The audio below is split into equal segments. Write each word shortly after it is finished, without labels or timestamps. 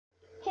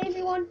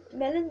everyone,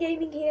 Melon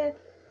Gaming here,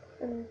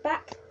 and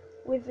back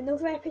with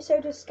another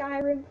episode of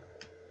Skyrim.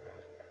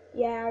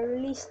 Yeah, I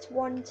released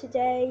one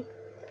today,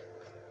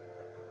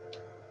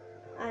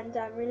 and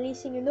I'm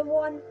releasing another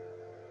one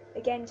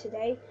again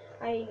today.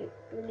 I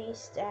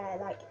released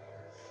like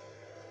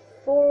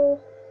 4,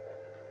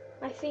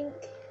 I think,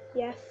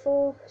 yeah,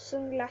 4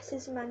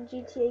 Sunglasses Man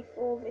GTA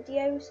 4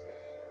 videos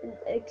in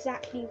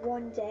exactly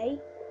one day.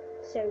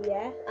 So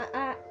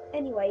yeah,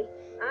 anyway.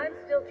 I'm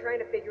still trying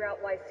to figure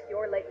out why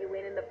Skjor let you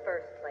in the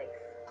first place.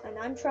 And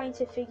I'm trying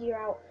to figure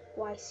out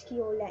why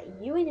Skjor let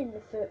you in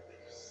the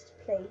first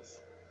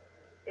place.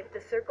 If the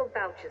Circle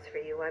vouches for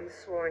you, I'm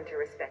sworn to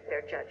respect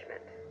their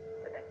judgment.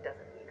 But that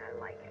doesn't mean I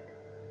like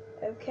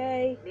it.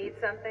 Okay. Need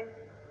something?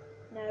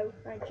 No,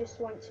 I just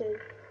want to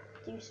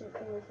do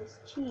something with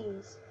this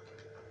cheese.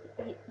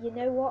 You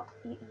know what?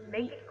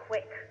 Make it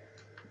quick.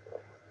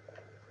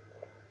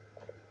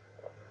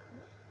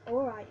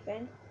 Alright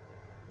then.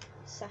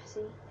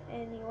 Sassy.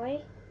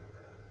 Anyway.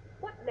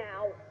 What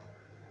now?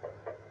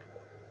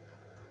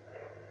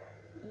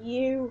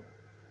 You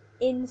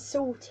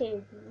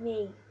insulted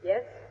me.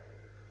 Yes?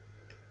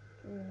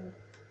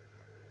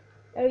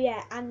 Oh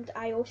yeah, and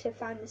I also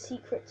found the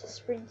secret to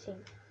sprinting.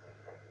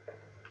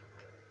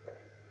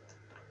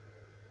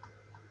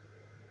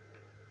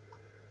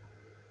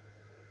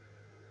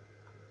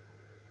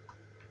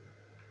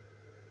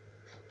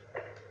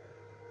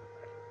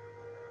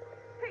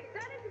 Hey,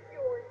 that isn't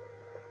yours.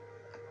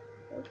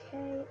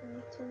 Okay,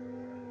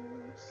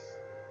 items.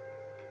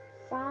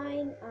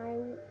 Fine,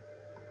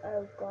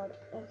 oh god,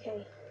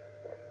 okay.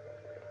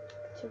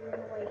 To run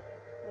away,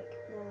 like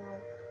now.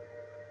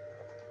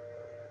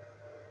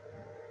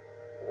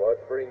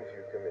 What brings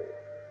you to me?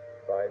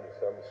 Find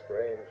some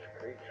strange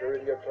creature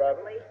in your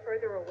travels? Blade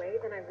further away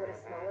than I would a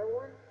smaller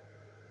one?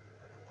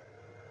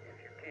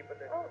 If you keep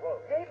it Oh,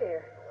 hey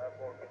there.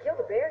 I killed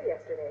a bear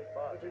yesterday.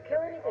 Did you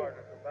kill anything?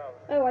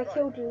 Oh, I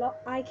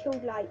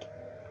killed like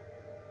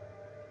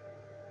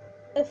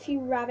a few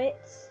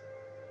rabbits.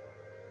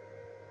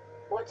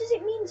 What does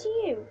it mean to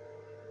you?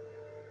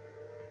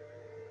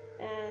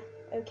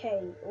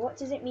 Okay, what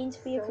does it mean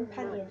to be a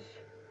companion? Much.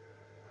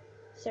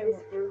 So This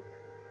much. group,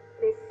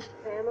 this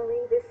family,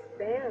 this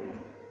band.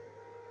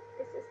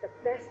 This is the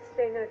best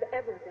thing I've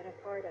ever been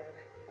a part of.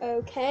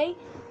 Okay,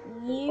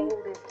 The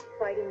oldest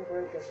fighting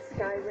group in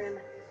Skyrim,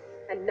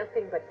 and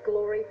nothing but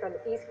glory from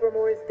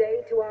Ysgramor's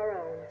day to our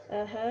own.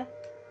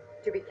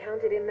 To be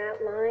counted in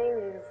that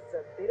line is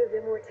a bit of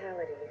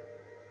immortality.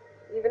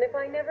 Even if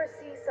I never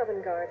see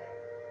Sovngarde,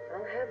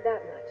 I'll have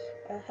that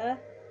much.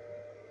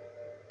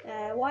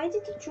 Why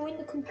did you join the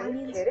Are you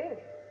companions? kidding?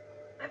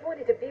 I've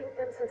wanted to be with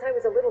them since I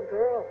was a little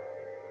girl.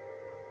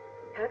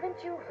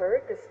 Haven't you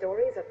heard the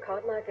stories of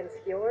Kodlak and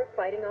Skjor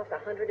fighting off the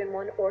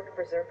 101 orc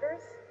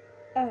berserkers?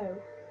 Oh.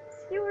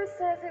 Skjor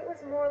says it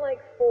was more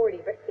like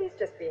 40, but he's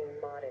just being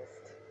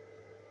modest.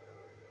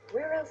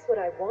 Where else would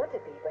I want to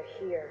be but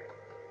here?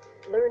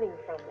 Learning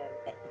from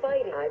them,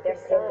 fighting at their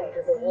sides.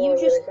 You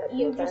just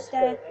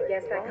I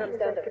guess that comes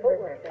down to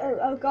footwork then.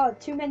 Oh god,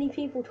 too many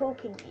people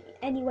talking.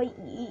 Anyway,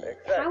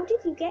 how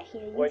did you get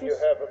here? When you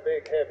have a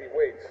big heavy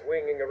weight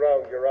swinging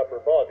around your upper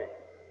body,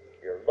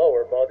 your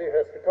lower body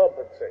has to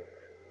compensate,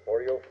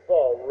 or you'll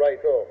fall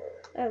right over.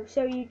 Oh,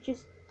 so you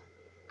just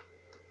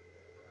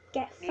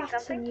get Need fat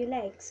something? on your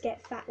legs,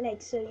 get fat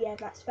legs. So yeah,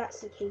 that's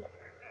the key.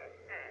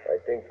 I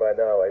think by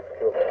now I've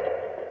killed him.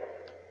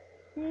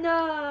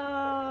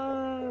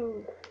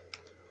 No.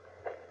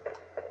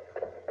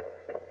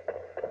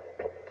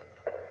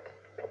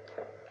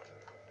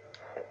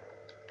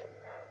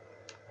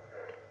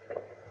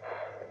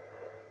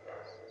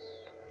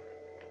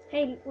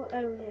 Hey, oh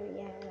no,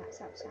 yeah, that's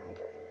outside.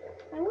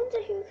 I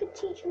wonder who could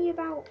teach me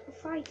about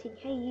fighting.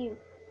 Hey, you.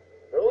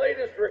 The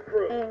latest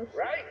recruit, Oh.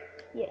 right?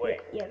 Yeah,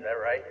 Wait, yeah. is that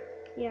right?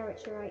 Yeah,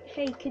 it's alright.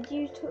 Hey, could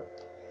you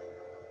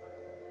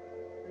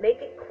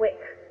Make it quick.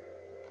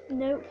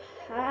 No,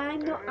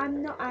 I'm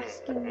not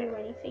asking you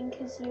anything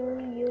because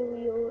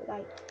you're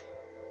like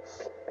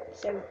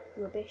so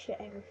rubbish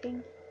at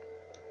everything.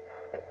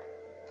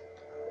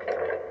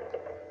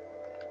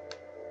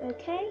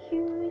 Okay,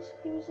 who's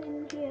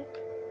in here?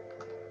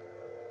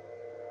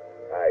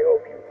 I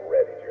hope you've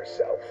readied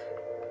yourself.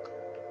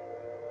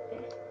 Yeah.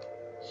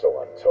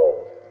 So I'm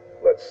told.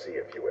 Let's see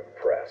if you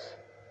impress.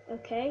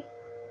 Okay.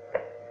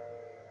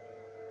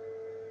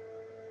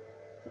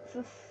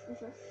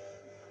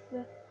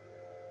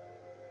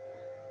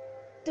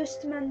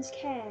 Dustman's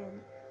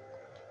cairn.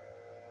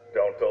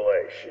 Don't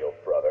delay, Shield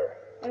brother.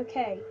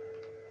 Okay.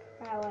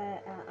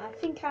 I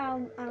think I'll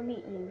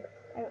meet you.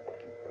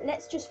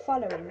 Let's just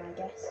follow him, I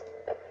guess.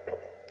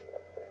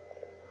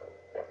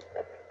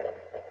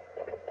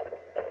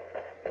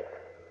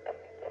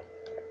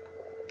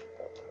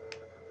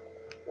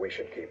 We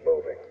should keep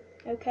moving.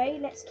 Okay,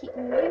 let's keep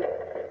moving.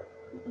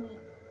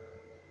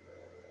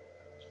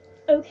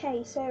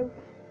 Okay, so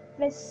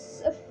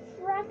there's a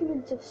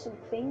fragment of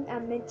something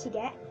I'm meant to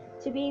get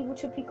to be able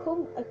to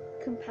become a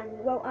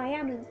companion. Well, I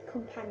am a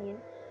companion,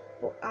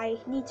 but I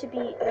need to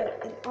be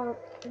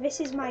this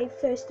is my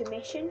first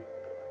mission.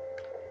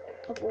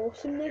 of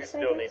awesomeness, You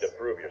I still need to guess.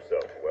 prove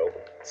yourself, Whelp.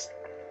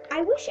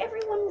 I wish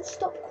everyone would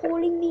stop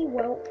calling me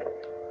Whelp.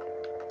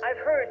 I've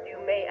heard you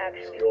may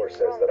actually... Skjor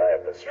says that I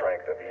have the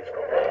strength of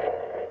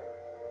Ysgramor.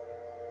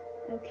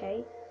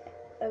 Okay.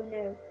 Oh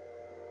no.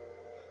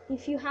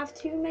 If you have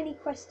too many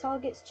quest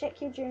targets, check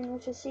your journal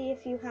to see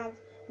if you have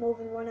more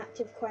than one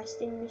active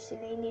quest in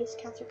miscellaneous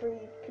category.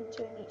 You can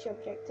turn each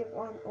objective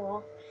on or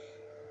off.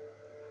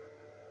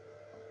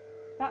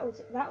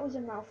 That was a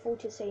mouthful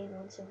to say in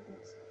one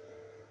sentence.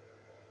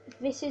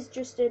 This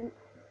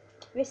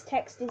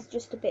text is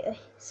just a bit of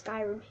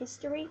Skyrim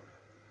history.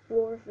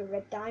 War of the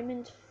Red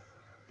Diamond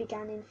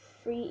began in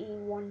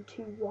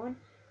 3E121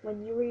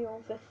 when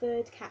Uriel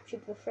III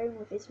captured the throne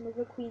with his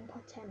mother Queen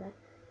Potema.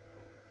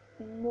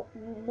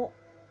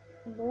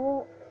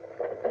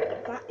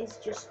 That is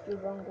just the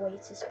wrong way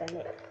to spell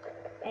it.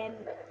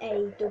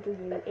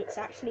 M-A-W. It's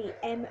actually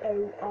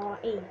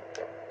M-O-R-E.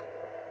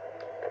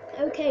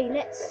 Okay,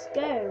 let's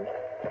go.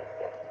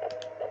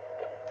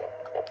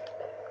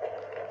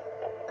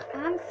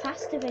 I'm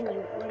faster than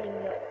you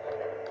running up.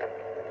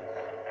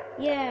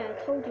 Yeah,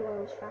 I told you I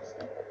was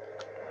faster.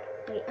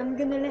 Wait, I'm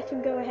gonna let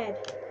him go ahead,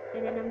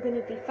 and then I'm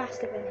gonna be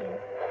faster than him.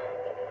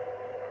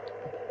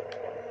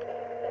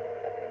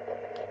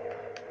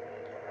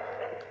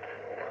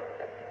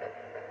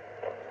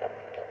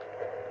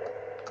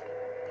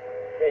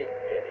 Hey,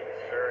 Eddie,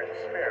 sir, and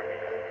spare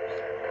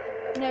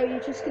me. No,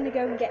 you're just gonna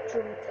go and get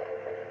drunk.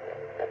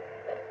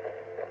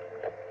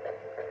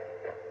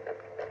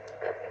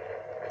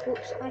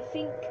 Oops, I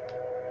think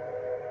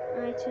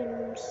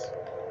items.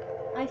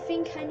 I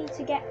think I need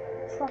to get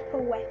proper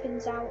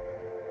weapons out.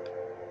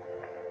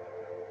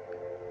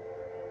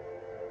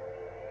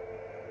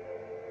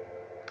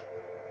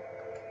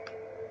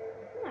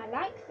 I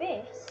like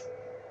this,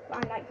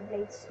 but I like the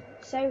blades.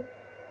 So,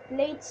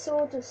 blade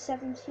sword does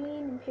 17,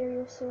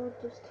 imperial sword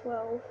does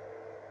 12.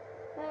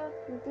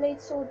 The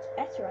blade sword's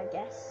better, I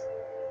guess.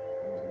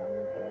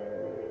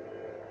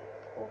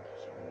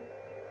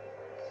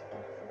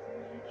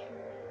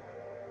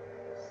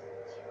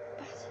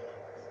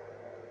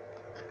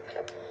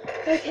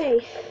 Okay.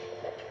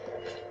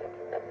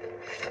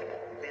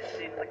 This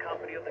is the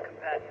company of the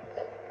companions.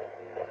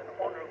 It's an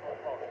honorable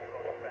fault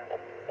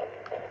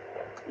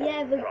you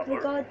Yeah, the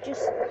guard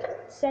just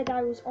said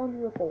I was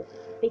honourable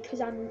because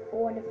I'm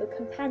one of the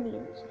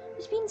companions.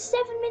 It's been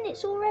 7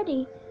 minutes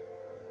already.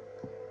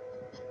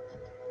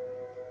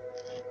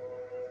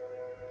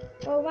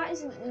 Well, that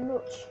isn't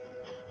much.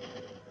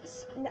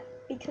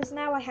 Because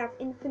now I have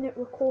infinite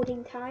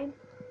recording time.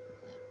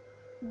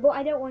 But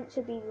I don't want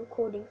to be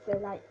recording for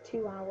like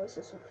 2 hours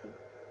or something.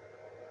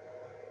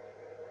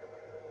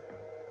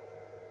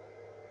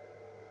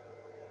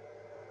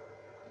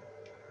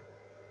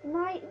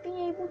 Might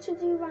be able to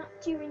do that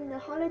during the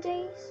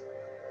holidays.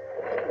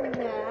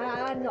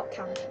 Nah, I'm not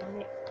counting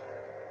on it.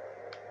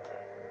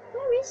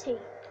 Where is he?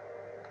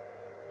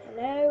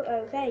 Hello?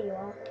 Oh, there you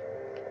are.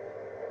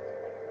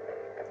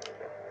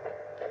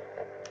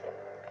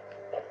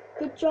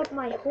 Good job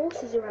my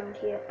horse is around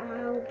here.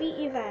 I'll beat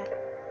you there.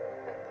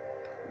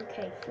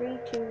 Okay, 3,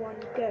 2, 1,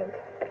 go.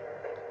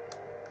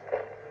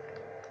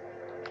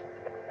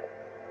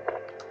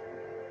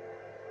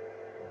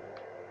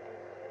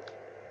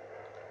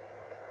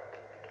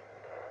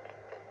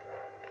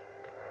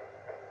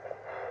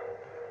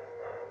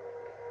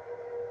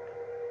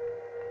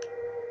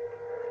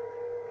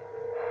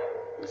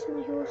 Is this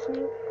my horse?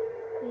 No.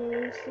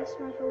 Is this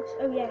my horse?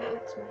 Oh yeah,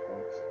 that's my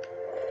horse.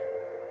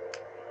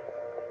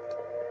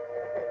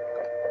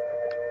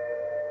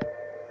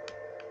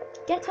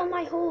 Get on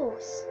my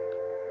horse.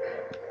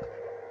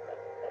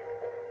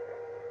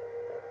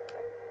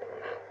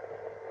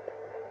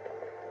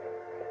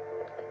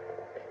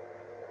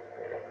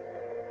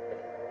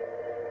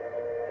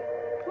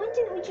 Why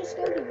didn't we just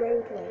go the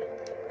roadway?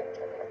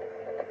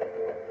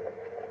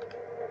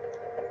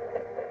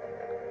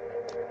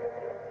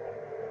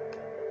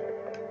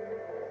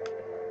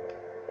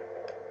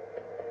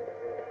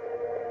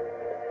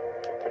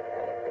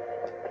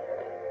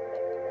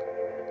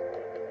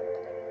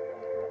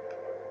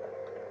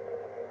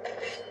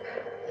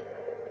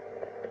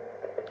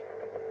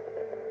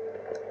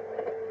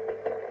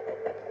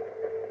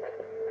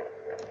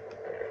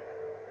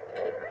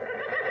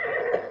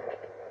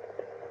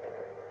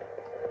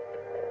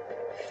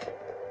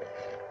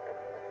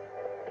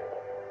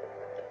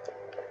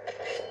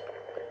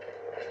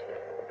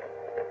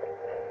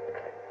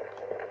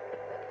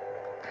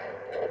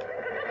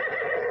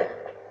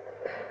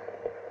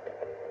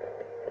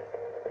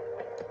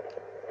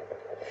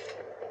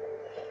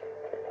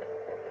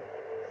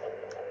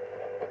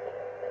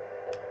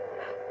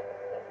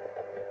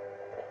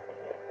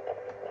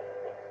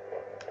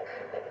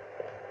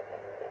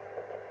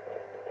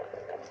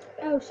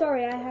 Oh,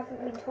 sorry, I haven't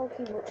been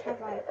talking much,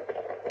 have I?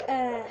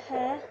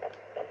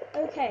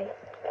 Okay.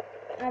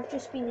 I've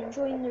just been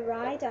enjoying the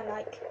ride. I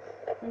like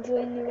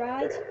enjoying the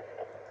ride.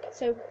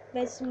 So,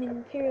 there's some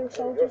Imperial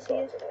soldiers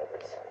here.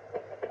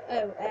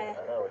 Oh, I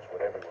know it's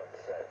what everyone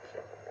says.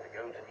 To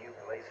go to new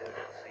places and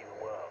see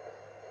the world.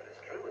 But it's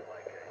true in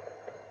my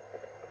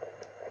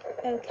case.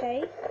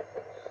 Okay.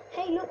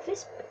 Hey, look,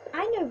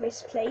 I know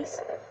this place.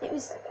 It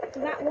was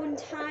that one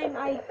time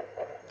I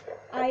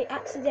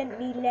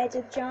accidentally led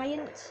a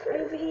giant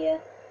over here,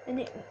 and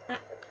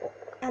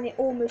it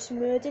almost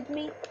murdered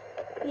me.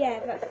 Yeah,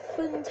 but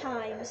fun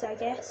times, I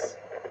guess.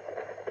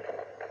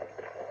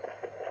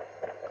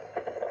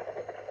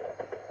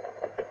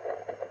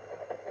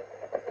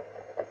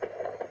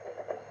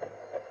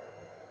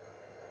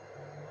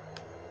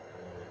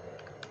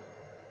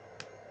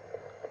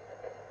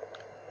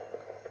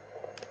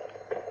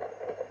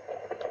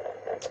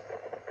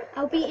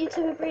 I'll beat you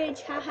to the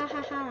bridge, ha ha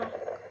ha ha.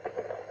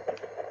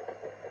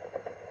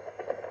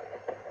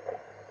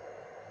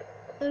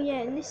 Oh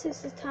yeah, and this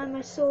is the time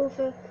I saw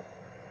the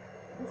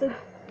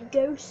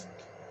ghost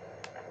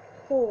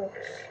horse.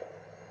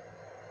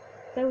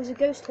 There was a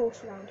ghost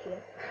horse around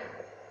here.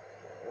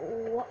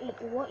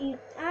 What you,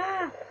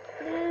 ah,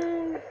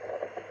 no.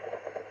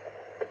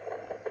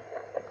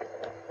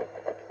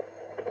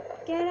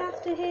 Get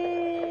after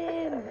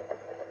him.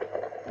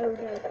 Oh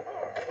no.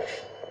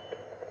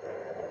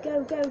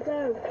 Go, go,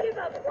 go. Give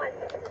up one.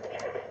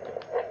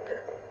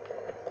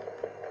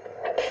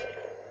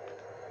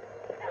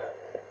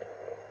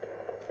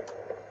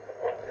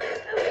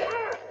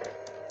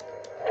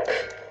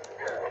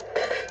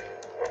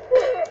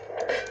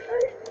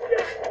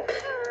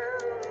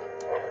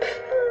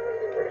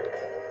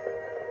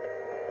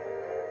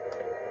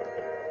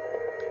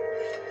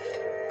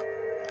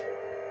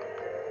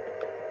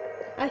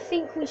 I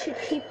think we should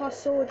keep our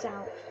swords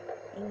out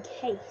in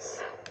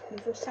case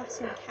the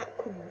assassin cat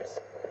comes.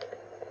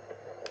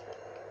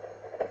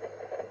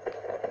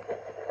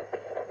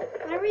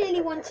 I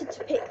really wanted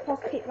to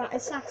pickpocket that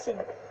assassin.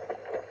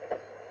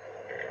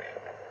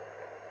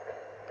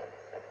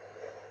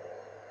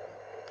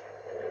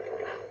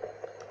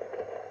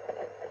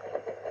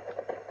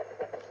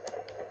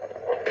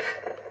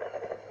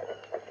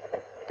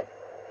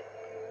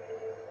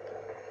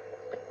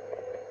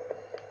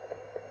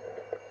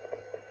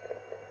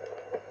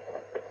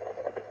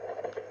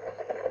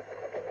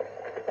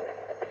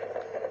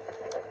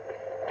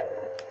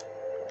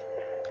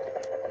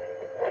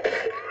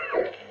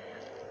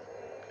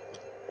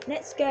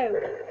 Let's go.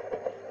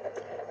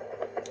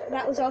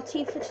 That was our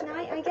tea for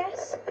tonight, I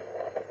guess.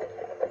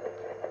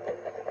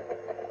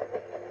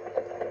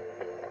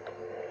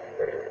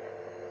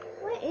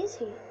 Where is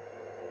he?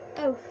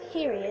 Oh,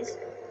 here he is.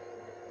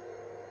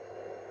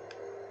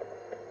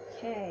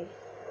 Okay.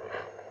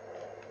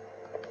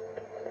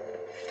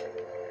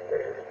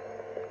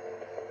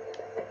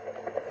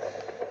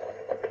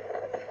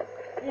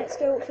 Let's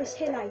go up this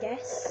hill, I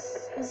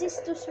guess. Is this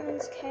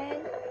Dustman's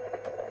cairn?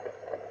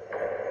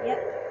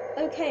 Yep.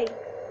 Okay.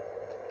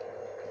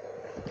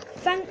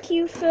 Thank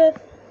you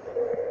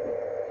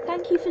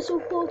for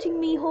supporting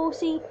me,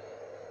 horsey.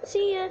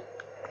 See ya.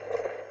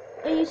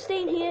 Are you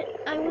staying here?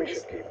 We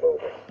should keep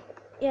moving.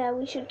 Yeah,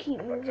 we should keep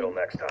moving. Until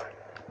next time.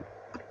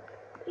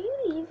 Are you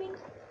leaving?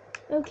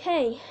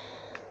 Okay.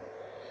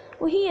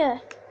 We're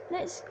here.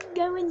 Let's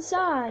go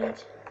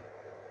inside.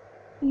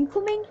 Are you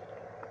coming?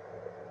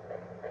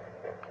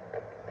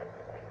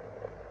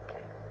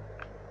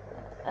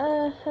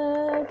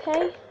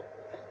 Okay.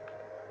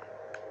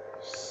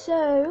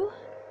 So,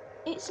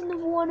 it's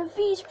another one of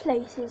these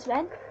places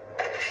then.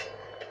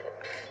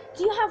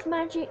 Do you have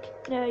magic?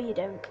 No, you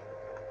don't.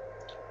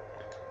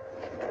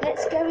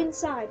 Let's go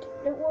inside.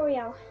 Don't worry,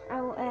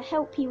 I'll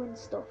help you and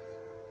stuff.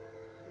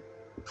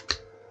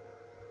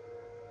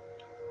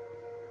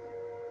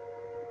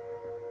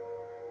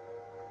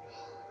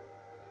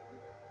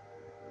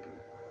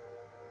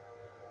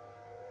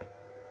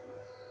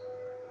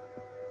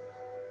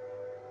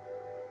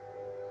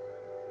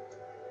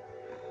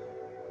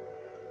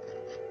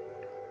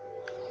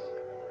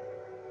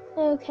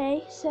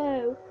 Okay,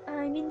 so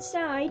I'm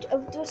inside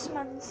of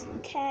Dustman's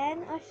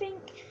cairn, I think.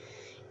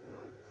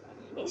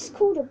 It's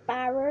called a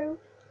barrow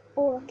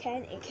or a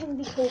cairn. It can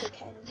be called a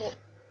cairn, but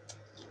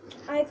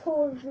I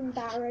call them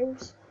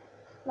barrows,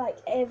 like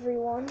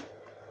everyone.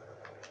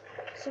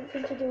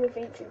 Something to do with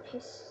ancient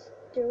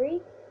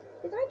history.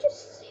 Did I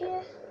just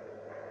hear?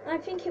 I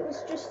think it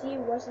was just you,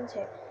 wasn't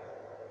it?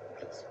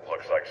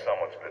 Looks like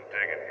someone's been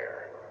digging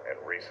here,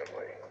 and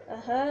recently.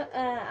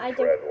 I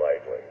don't. Tread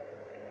lightly.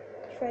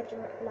 Tread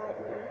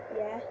lightly,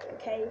 yeah.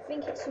 Okay, I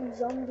think it's some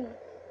zombie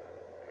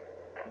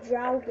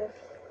Draugoth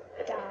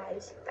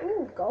guys.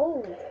 Ooh,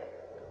 gold.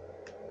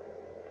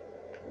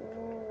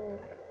 Ooh,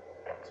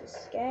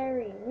 it's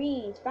scary.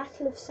 Read,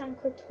 Battle of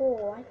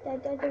Sancretor. I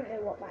don't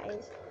know what that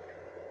is.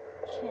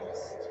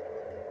 Chest.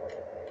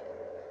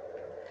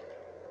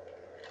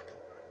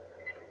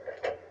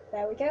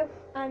 There we go.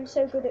 I'm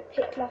so good at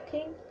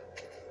picklocking.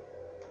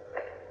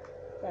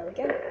 There we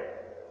go.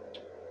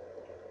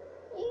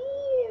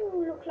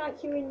 You look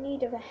like you're in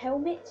need of a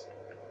helmet.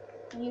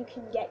 You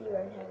can get your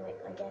own helmet,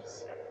 I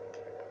guess.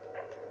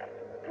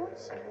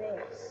 What's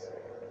this?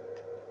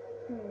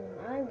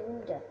 I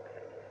wonder.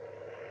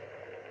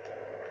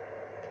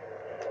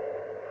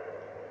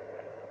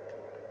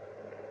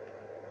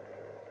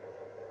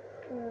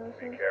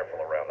 Be careful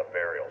around the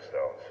burial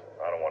stones.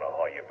 I don't want to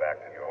haul you back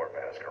to your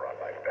masker on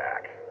my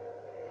back.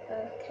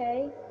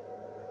 Okay.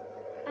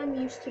 I'm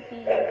used to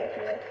being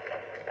here.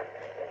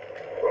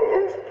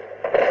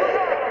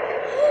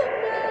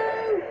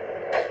 No!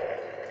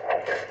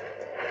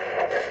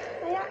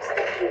 I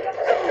accidentally got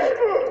him.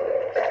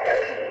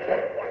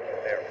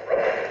 There,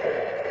 brother.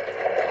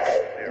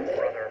 There,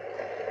 brother.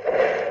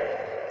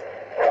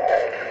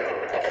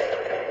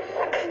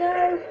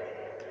 No!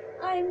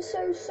 I am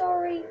so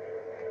sorry.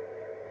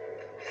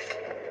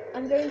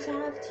 I'm going to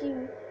have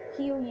to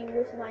heal you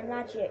with my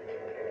magic.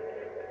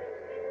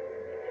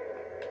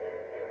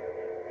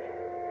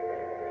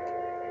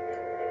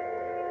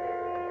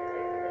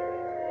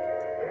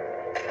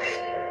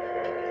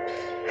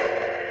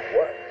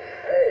 What?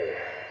 Hey,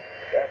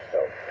 that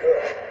felt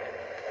good.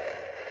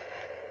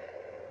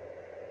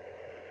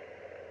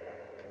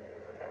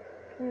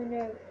 Oh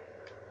no.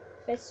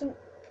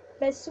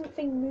 There's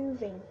something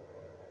moving.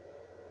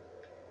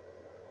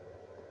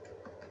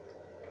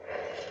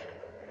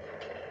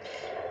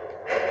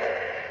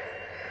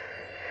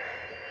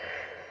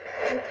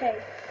 Okay.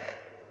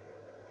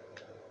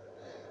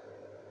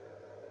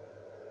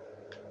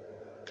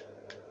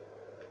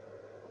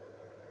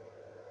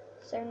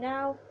 So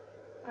now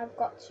I've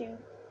got to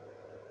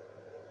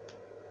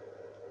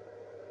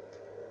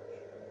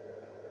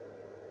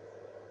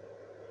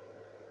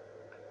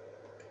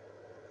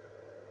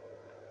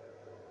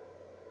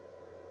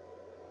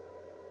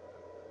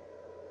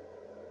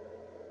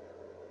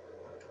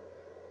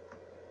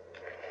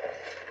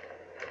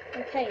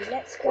okay,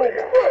 let's go.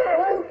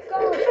 Oh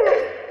god!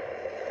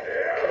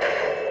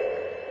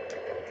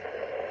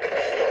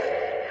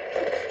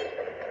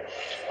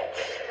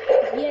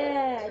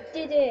 Yeah,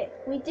 did it!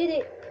 We did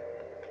it!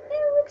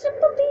 Oh, it's a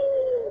puppy!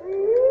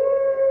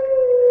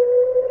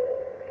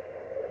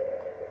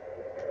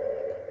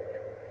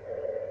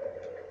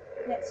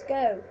 Let's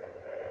go.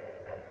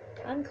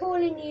 I'm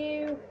calling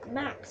you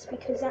Max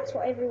because that's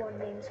what everyone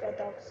names their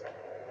dogs.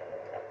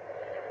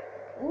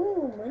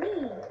 Ooh,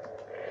 money!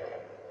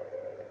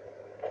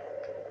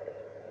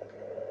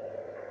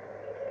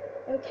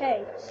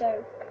 Okay,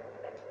 so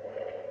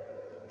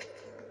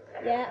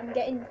yeah, I'm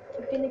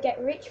gonna get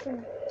rich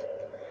from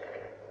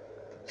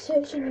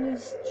searching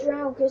these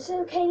draugrs.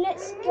 Okay,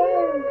 let's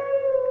go.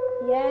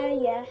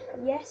 Yeah,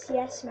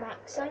 yes,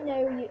 Max. I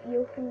know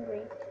you're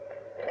hungry.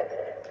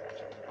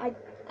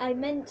 I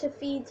meant to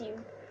feed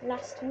you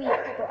last week,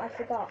 but I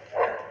forgot.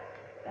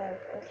 Oh,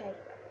 okay.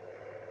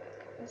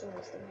 That's a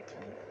waste of my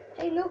time.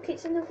 Hey, look,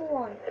 it's another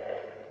one.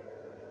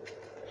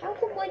 How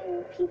come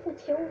when people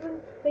kill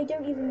them, they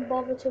don't even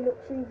bother to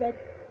look through their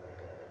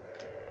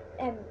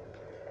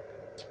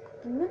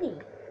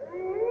money?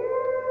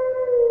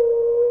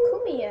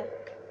 Come here.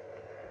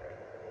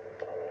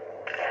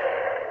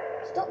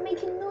 Stop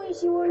making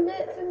noise, you will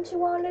alert them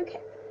to our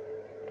location.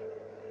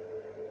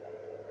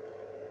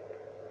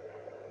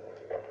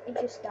 He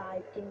just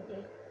died, didn't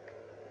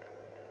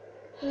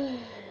he?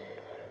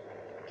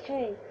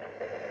 Okay.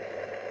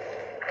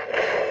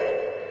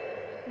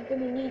 I'm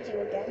gonna need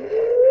you again.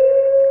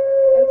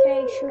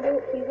 Okay, shut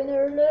up. You're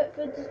gonna alert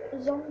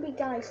the zombie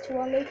guys to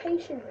our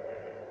location.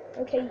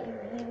 Okay, you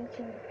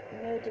can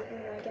murder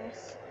them, I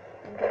guess.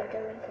 I'm gonna go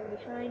in from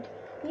behind.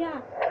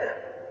 Yeah.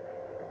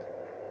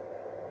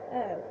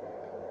 Oh.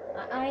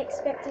 I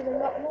expected a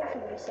lot more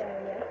from this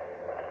area.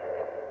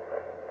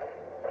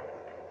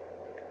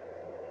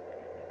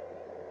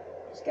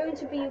 It's going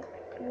to be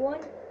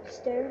one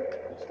stone.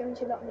 It's going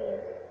to lock me in.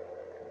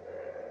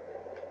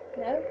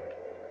 No?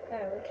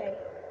 Oh, okay.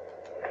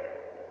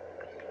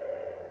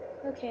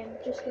 Okay, I'm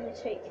just going to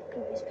take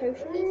all these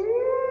potions.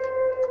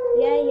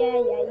 Yeah.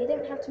 You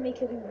don't have to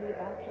make a hooey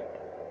about it.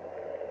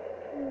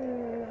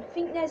 I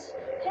think there's...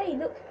 Hey,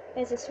 look.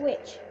 There's a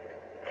switch.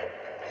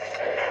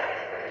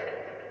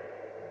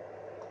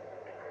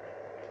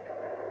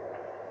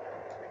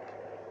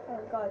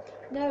 Oh, God.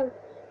 No,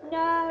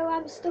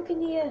 I'm stuck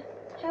in here.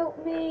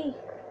 Help me.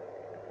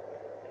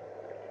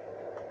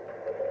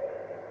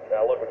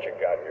 Now look what you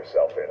got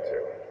yourself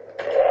into.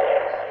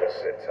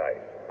 Just sit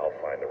tight. I'll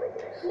find the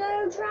release.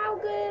 No,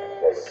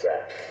 draugrs. What was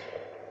that?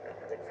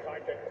 It's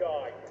time to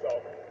die,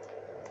 dog.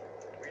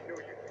 We knew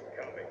you'd be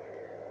coming.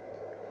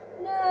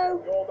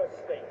 No. Your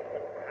mistake,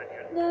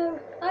 companion. No,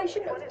 I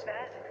shouldn't What have... is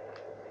that?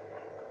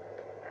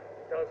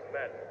 Doesn't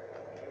matter.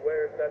 He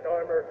wears that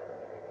armor,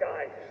 he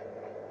dies.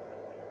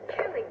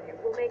 Killing you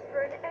will make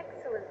for an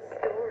excellent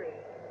story.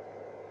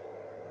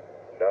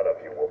 None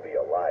of you will be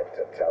alive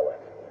to tell it.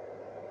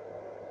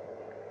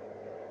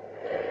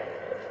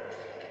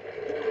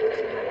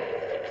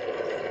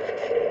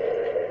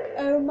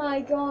 Oh my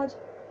god.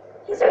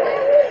 He's a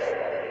werewolf.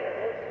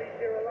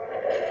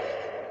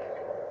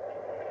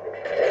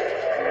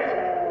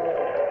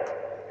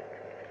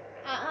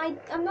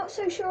 I'm not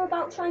so sure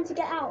about trying to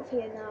get out of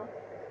here now.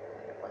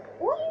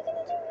 What are you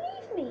going to do?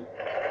 Leave me?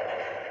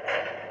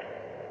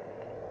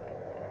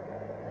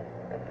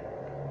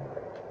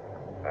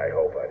 I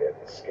hope I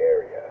didn't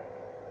scare you.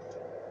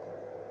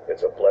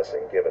 It's a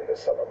blessing given to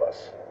some of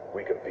us.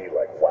 We can be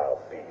like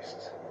wild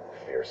beasts,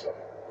 fearsome.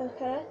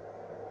 Okay.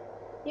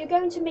 You're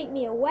going to make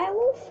me a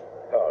werewolf?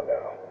 Oh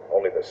no,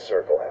 only the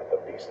circle have the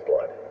beast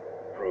blood.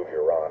 Prove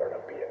your honor to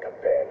be a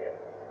companion.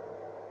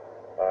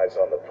 Eyes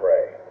on the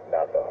prey,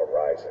 not the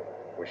horizon.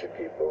 We should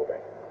keep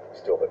moving.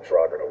 Still the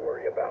Trogger to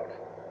worry about.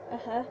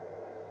 Uh-huh.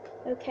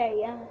 Okay,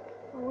 yeah.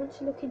 I want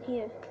to look in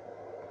here.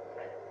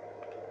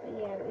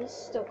 Yeah, it's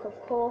stuck, of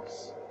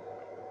course.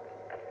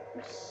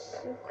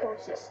 Of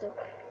course it's stuck.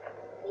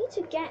 I need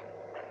to get...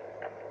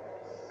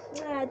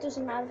 Nah, it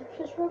doesn't matter.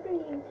 There's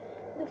probably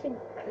nothing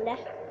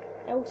left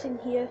else in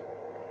here.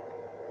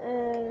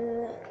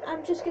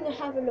 I'm just gonna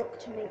have a look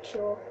to make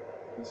sure.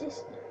 Is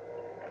this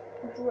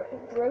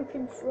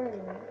broken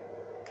throne?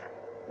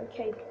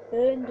 Okay,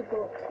 burned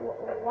book.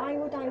 Why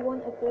would I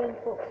want a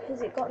burned book?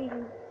 Has it got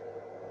even...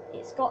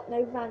 It's got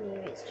no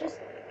value. It's just...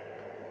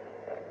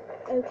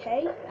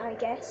 Okay, I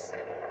guess.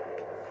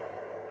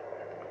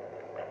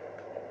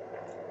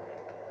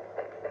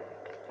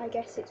 I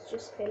guess it's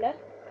just filler.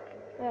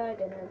 I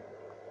don't know.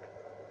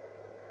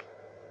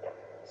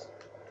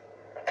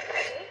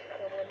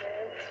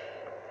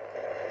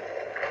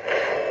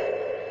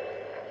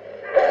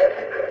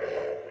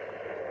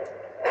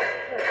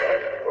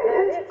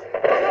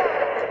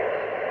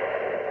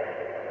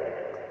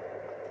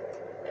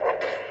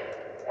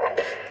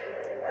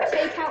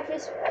 Take out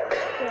this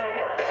girl.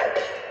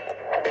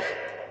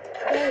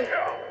 Go.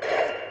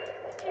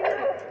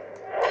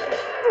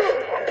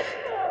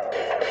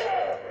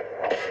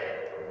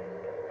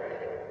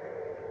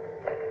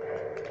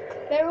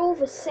 They're all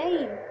the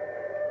same.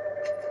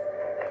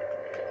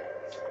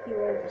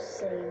 You're all the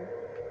same.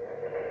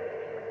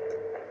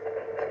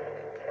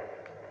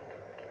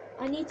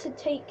 I need to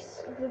take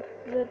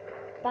the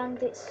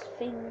bandits'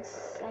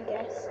 things, I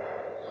guess.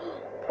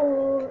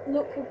 Oh,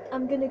 look,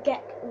 I'm gonna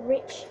get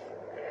rich.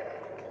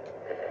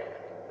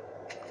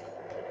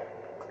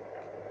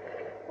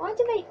 Why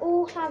do they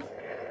all have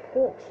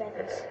hawk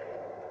feathers?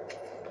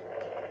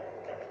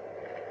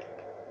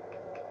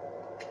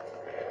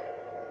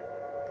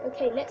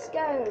 Okay, let's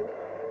go.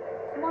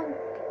 Come on.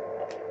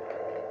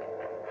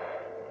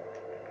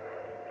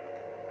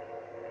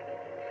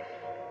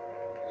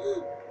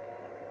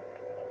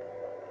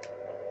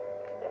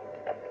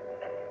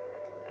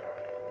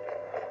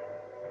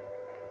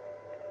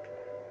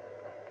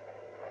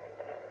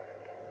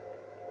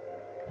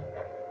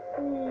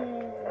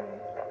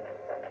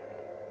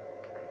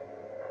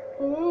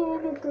 Oh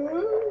my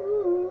god.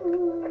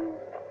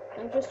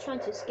 I'm just trying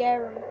to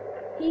scare him.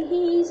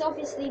 He's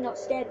obviously not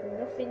scared of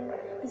nothing.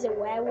 He's a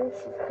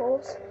werewolf, of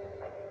course.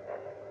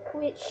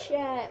 Which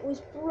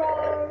was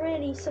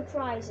really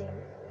surprising,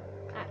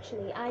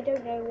 actually. I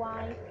don't know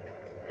why,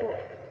 but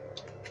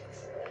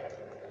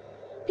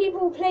people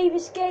who play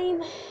this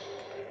game,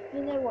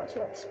 you know what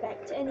to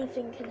expect.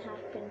 Anything can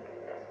happen.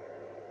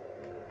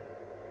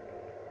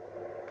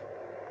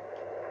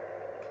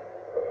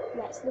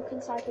 Let's look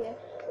inside here.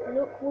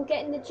 Look, we're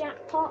getting the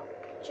jackpot.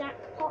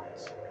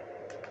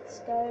 Let's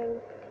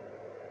go.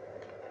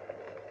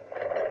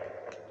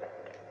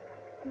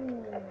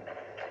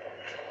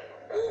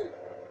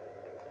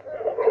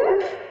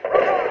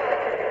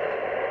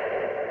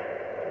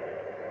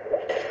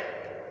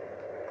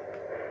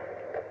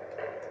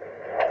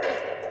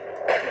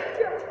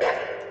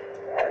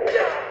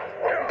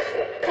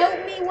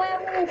 Help me,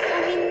 werewolf!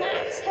 I'm in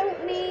Max,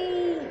 help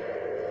me!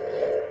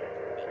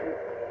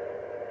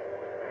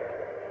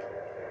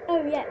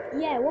 Oh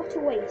yeah, what a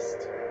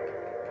waste.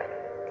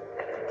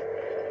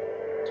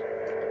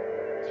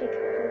 Take a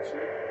potion.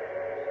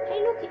 Hey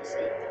look, it's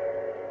it.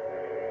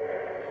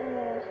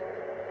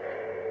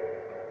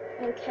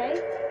 Okay.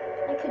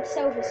 I could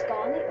sell this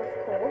garnet,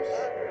 of course.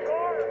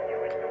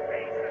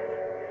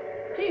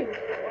 Who?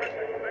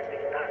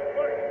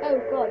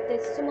 Oh god,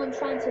 there's someone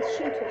trying to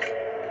shoot us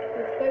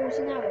with bows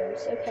and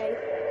arrows. Okay,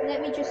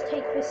 let me just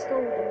take this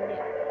gold a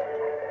minute.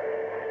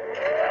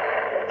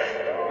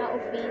 Out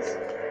of these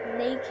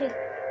naked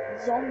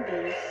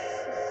zombies.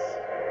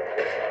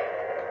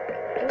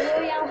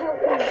 Oh yeah,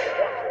 help me.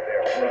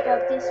 Oh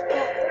god, this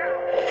bot.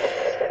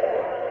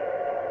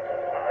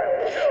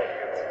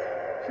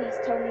 Please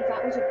tell me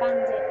that was a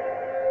bandit.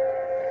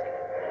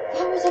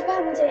 That was a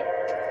bandit.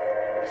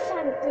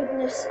 Thank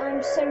goodness.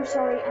 I'm so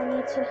sorry. I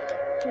need to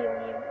heal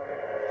you.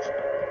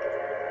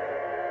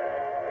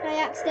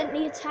 I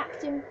accidentally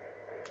attacked him.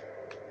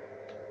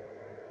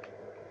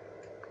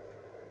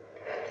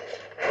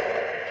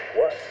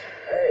 What?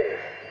 Hey,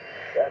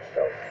 that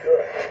felt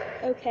good.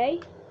 Okay.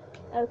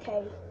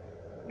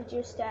 Let me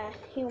just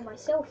heal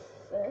myself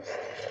first.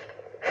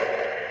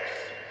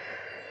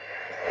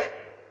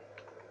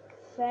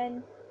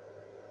 Then,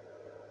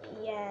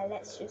 yeah,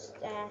 let's just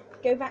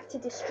go back to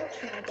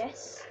destruction, I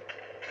guess.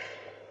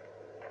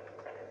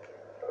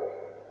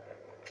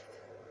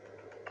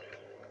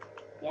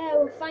 Yeah,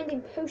 we're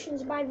finding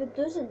potions by the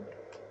dozen.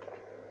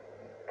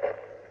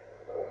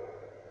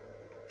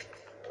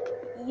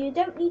 You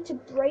don't need to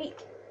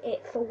break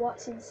it for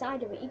what's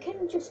inside of it. You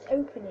can just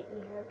open it, you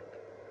know.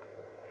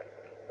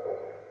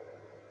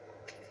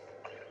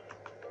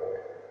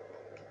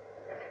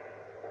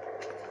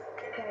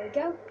 There we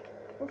go.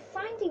 We're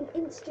finding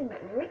instant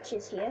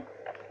riches here.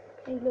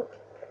 Hey, look.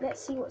 Let's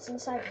see what's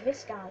inside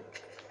this guy.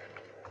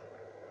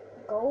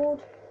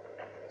 Gold.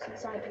 What's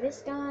inside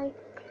this guy?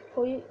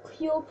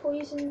 Cure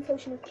poison,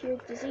 potion of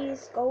cured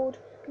disease, gold,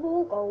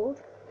 more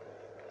gold.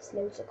 There's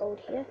loads of gold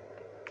here.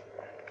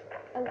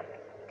 Oh.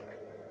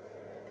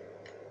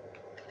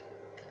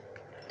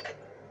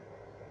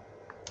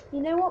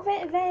 You know what?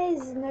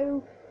 There's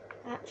no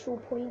actual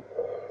point.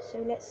 So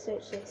let's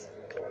search this.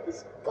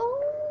 There's gold.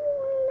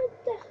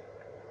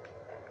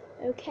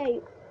 Okay.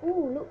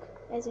 Oh, look.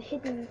 There's a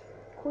hidden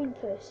coin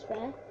purse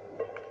there.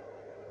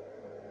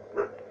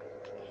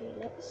 Okay,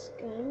 let's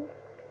go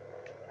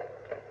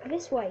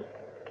this way.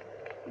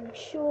 I'm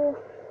sure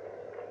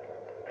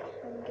I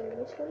can go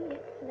this way.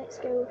 Yeah. Let's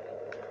go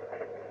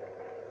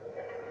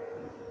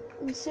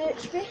and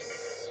search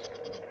this.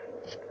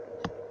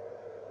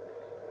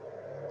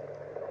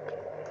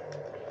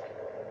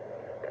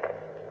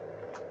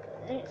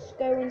 Let's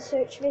go and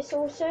search this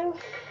also.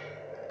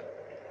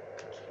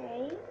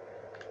 Okay.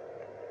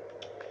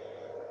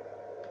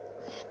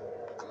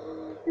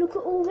 Look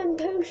at all them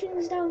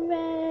potions down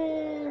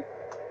there.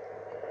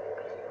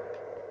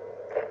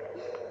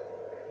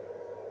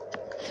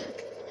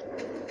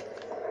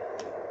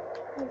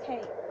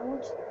 Okay, I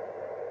want to...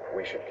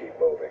 We should keep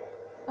moving.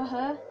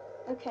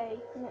 Okay,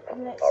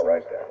 let's...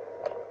 Alright then.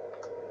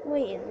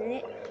 Wait a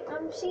minute.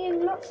 I'm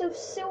seeing lots of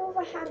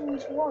silver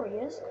hand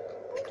warriors.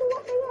 I wonder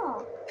what they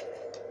are.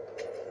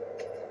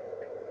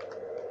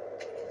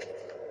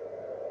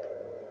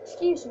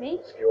 Excuse me?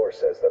 Skjor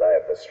says that I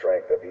have the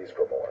strength of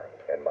Ysgramor,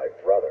 and my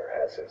brother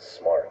has his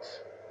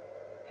smarts.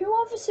 Who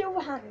are the silver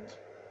hand?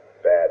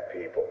 Bad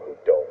people who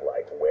don't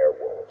like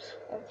werewolves.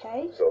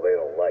 Okay. So they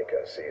don't like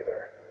us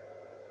either.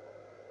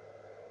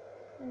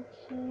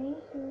 Okay,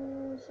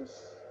 who's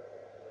this?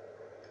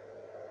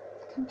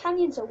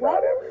 Companions are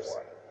Not werewolves?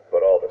 everyone,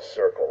 but all the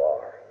Circle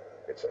are.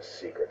 It's a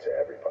secret to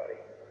everybody.